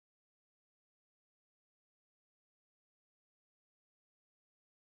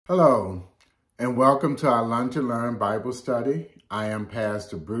Hello, and welcome to our Lunch and Learn Bible study. I am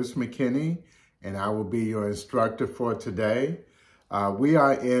Pastor Bruce McKinney, and I will be your instructor for today. We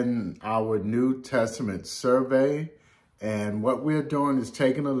are in our New Testament survey, and what we're doing is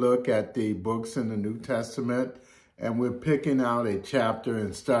taking a look at the books in the New Testament, and we're picking out a chapter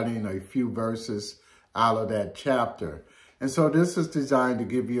and studying a few verses out of that chapter. And so this is designed to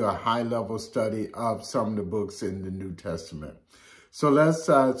give you a high-level study of some of the books in the New Testament. So let's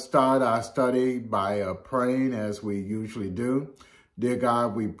start our study by praying as we usually do. Dear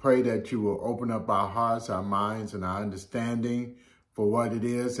God, we pray that you will open up our hearts, our minds, and our understanding for what it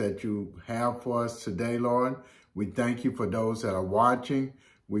is that you have for us today, Lord. We thank you for those that are watching.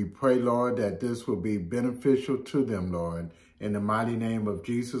 We pray, Lord, that this will be beneficial to them, Lord. In the mighty name of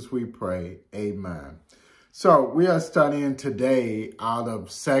Jesus, we pray. Amen. So we are studying today out of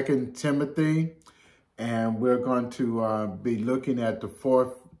 2 Timothy. And we're going to be looking at the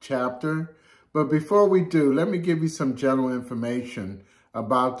 4th chapter. But before we do, let me give you some general information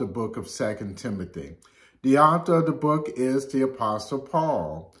about the book of 2 Timothy. The author of the book is the Apostle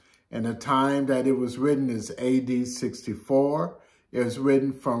Paul. And the time that it was written is AD 64. It was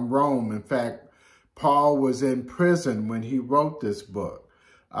written from Rome. In fact, Paul was in prison when he wrote this book.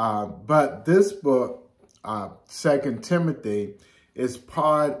 But this book, 2 Timothy, is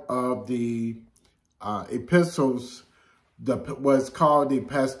part of the epistles, what's called the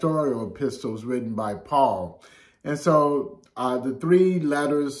pastoral epistles written by Paul. And so the three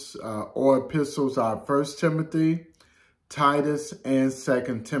letters or epistles are 1 Timothy, Titus, and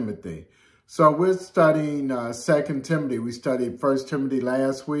 2 Timothy. So we're studying 2 Timothy. We studied 1 Timothy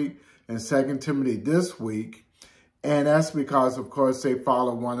last week and 2 Timothy this week. And that's because, of course, they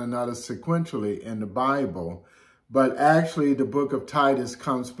follow one another sequentially in the Bible. But actually, the book of Titus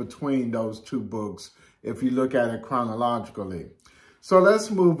comes between those two books if you look at it chronologically. So let's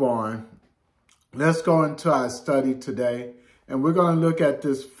move on. Let's go into our study today. And we're going to look at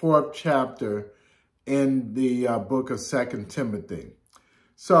this 4th chapter in the book of 2 Timothy.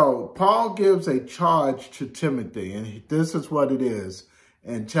 So Paul gives a charge to Timothy, and this is what it is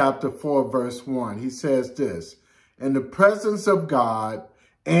in chapter 4, verse 1. He says this, "In the presence of God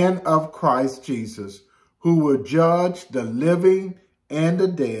and of Christ Jesus, who will judge the living and the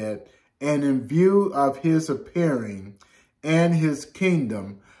dead, and in view of his appearing and his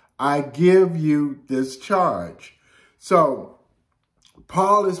kingdom, I give you this charge." So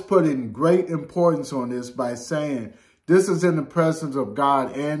Paul is putting great importance on this by saying this is in the presence of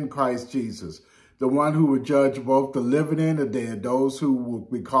God and Christ Jesus, the one who will judge both the living and the dead, those who will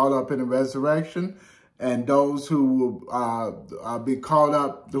be caught up in the resurrection and those who will be caught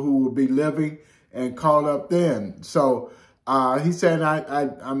up, who will be living and caught up then. So he said,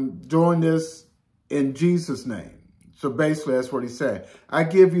 I'm doing this in Jesus' name. So basically, that's what he said. I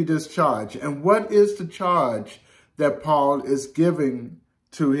give you this charge. And what is the charge that Paul is giving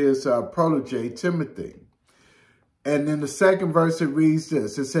to his protege, Timothy? And in the second verse, it reads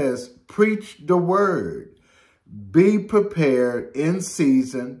this. It says, "Preach the word. Be prepared in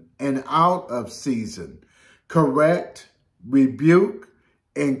season and out of season. Correct, rebuke,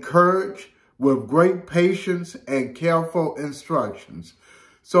 encourage, with great patience and careful instructions."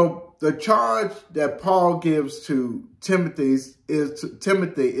 So the charge that Paul gives to Timothy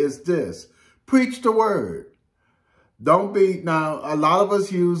is this: preach the word. Don't be, now a lot of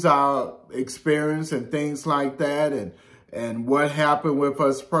us use our experience and things like that and what happened with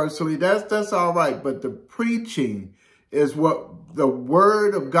us personally. That's all right. But the preaching is what the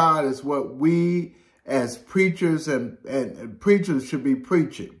word of God is what we as preachers and preachers should be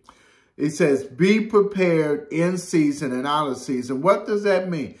preaching. It says, be prepared in season and out of season. What does that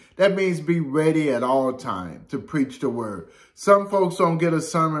mean? That means be ready at all times to preach the word. Some folks don't get a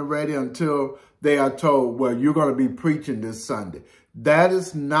sermon ready until they are told, well, you're going to be preaching this Sunday. That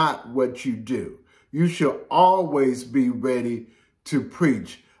is not what you do. You should always be ready to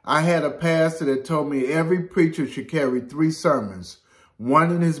preach. I had a pastor that told me every preacher should carry 3 sermons, one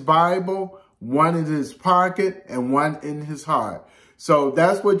in his Bible, one in his pocket, and one in his heart. So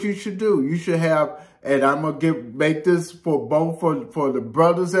that's what you should do. You should have, and I'm going to make this for both for the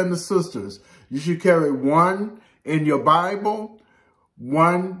brothers and the sisters. You should carry one in your Bible,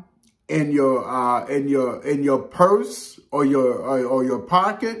 one in your purse or your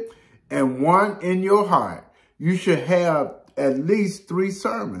pocket, and one in your heart. You should have at least 3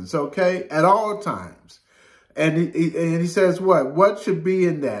 sermons, okay, at all times. And he says what? What should be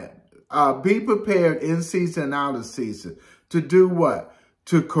in that? Be prepared in season and out of season. To do what?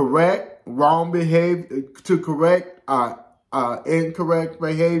 To correct wrong behavior, to correct incorrect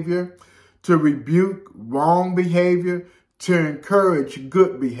behavior, to rebuke wrong behavior, to encourage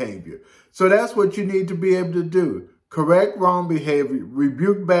good behavior. So that's what you need to be able to do. Correct wrong behavior,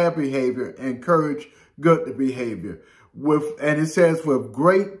 rebuke bad behavior, encourage good behavior. And it says with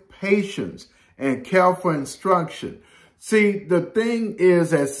great patience and careful instruction. See, the thing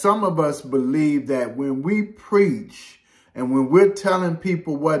is that some of us believe that when we preach and when we're telling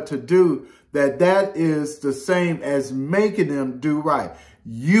people what to do, that is the same as making them do right.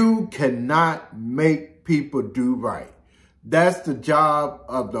 You cannot make people do right. That's the job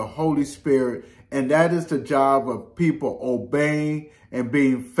of the Holy Spirit, and that is the job of people obeying and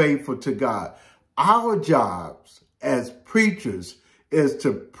being faithful to God. Our jobs as preachers is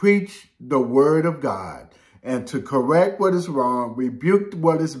to preach the word of God and to correct what is wrong, rebuke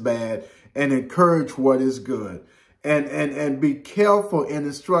what is bad, and encourage what is good. And be careful in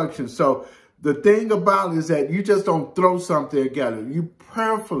instruction. So the thing about it is that you just don't throw something together. You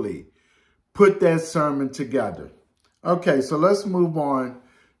prayerfully put that sermon together. Okay, so let's move on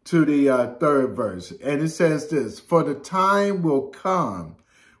to the third verse. And it says this: for the time will come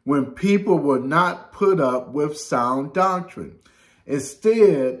when people will not put up with sound doctrine.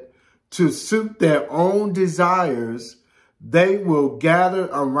 Instead, to suit their own desires, they will gather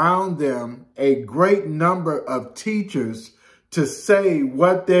around them a great number of teachers to say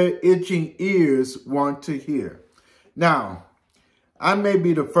what their itching ears want to hear. Now, I may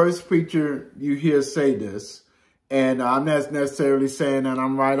be the first preacher you hear say this, and I'm not necessarily saying that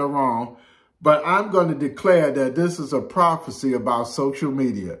I'm right or wrong, but I'm going to declare that this is a prophecy about social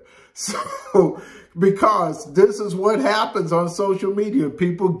media. So, because this is what happens on social media.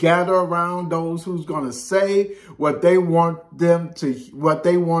 People gather around those who's going to say what they want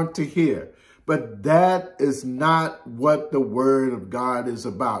to hear. But that is not what the word of God is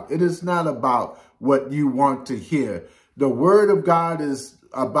about. It is not about what you want to hear. The word of God is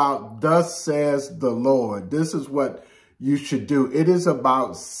about, thus says the Lord. This is what you should do. It is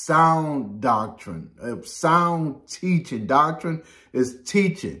about sound doctrine, sound teaching. Doctrine is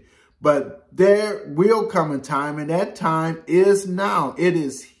teaching. But there will come a time, and that time is now. It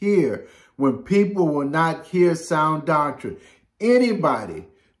is here, when people will not hear sound doctrine. Anybody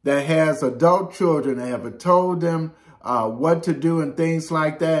that has adult children and have told them what to do and things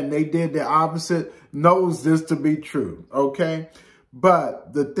like that, and they did the opposite, knows this to be true, okay?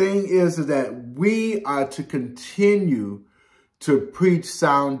 But the thing is that we are to continue to preach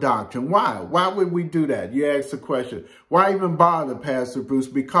sound doctrine. Why? Why would we do that? You ask the question. Why even bother, Pastor Bruce?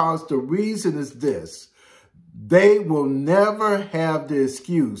 Because the reason is this: they will never have the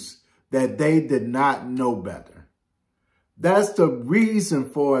excuse that they did not know better. That's the reason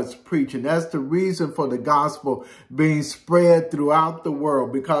for us preaching. That's the reason for the gospel being spread throughout the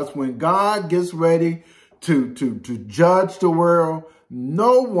world. Because when God gets ready to judge the world,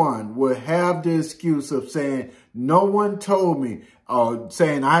 no one will have the excuse of saying, no one told me, or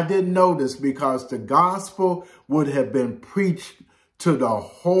saying I didn't know this, because the gospel would have been preached to the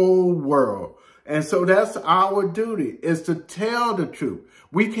whole world. And so that's our duty, is to tell the truth.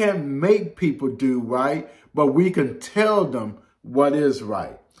 We can't make people do right, but we can tell them what is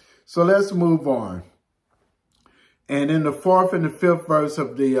right. So let's move on. And in the 4th and the 5th verse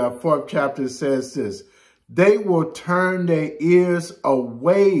of the 4th chapter, it says this: they will turn their ears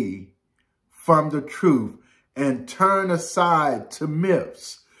away from the truth and turn aside to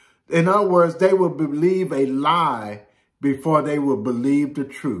myths. In other words, they will believe a lie before they will believe the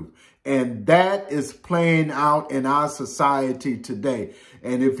truth. And that is playing out in our society today.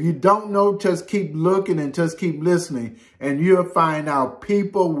 And if you don't know, just keep looking and just keep listening, and you'll find out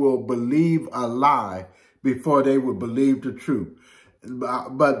people will believe a lie before they will believe the truth.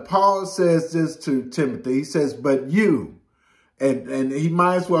 But Paul says this to Timothy. He says, but you, and he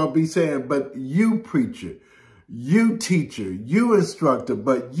might as well be saying, but you preacher, you teacher, you instructor,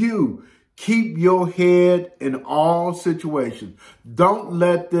 but you keep your head in all situations. Don't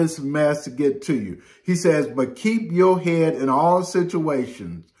let this mess get to you. He says, but keep your head in all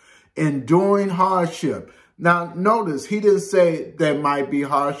situations, enduring hardship. Now, notice he didn't say there might be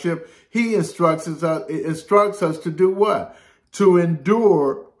hardship. He instructs us to do what? To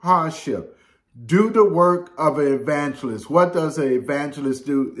endure hardship. Do the work of an evangelist. What does an evangelist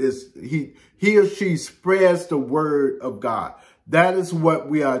do? Is he or she spreads the word of God. That is what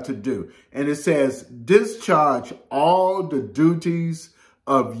we are to do. And it says, discharge all the duties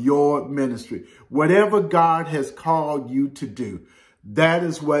of your ministry. Whatever God has called you to do, that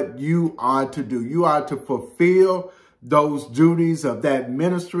is what you are to do. You are to fulfill those duties of that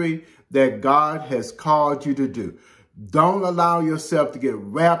ministry that God has called you to do. Don't allow yourself to get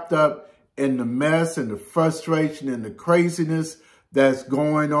wrapped up in the mess and the frustration and the craziness that's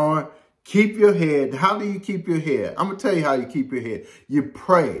going on. Keep your head. How do you keep your head? I'm going to tell you how you keep your head. You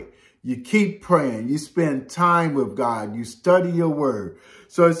pray. You keep praying. You spend time with God. You study your word.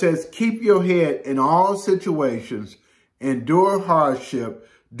 So it says, keep your head in all situations, endure hardship,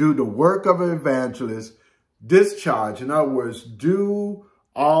 do the work of an evangelist, discharge. In other words, do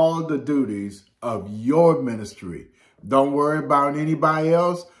all the duties of your ministry. Don't worry about anybody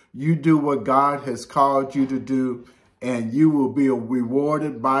else. You do what God has called you to do, and you will be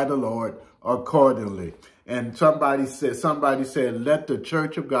rewarded by the Lord accordingly. And somebody said, let the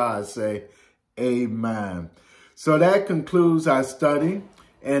church of God say, amen. So that concludes our study.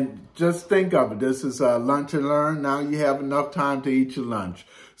 And just think of it. This is a lunch and learn. Now you have enough time to eat your lunch.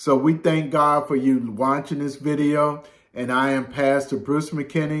 So we thank God for you watching this video. And I am Pastor Bruce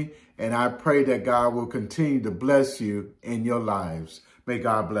McKinney. And I pray that God will continue to bless you in your lives. May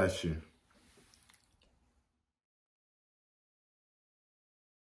God bless you.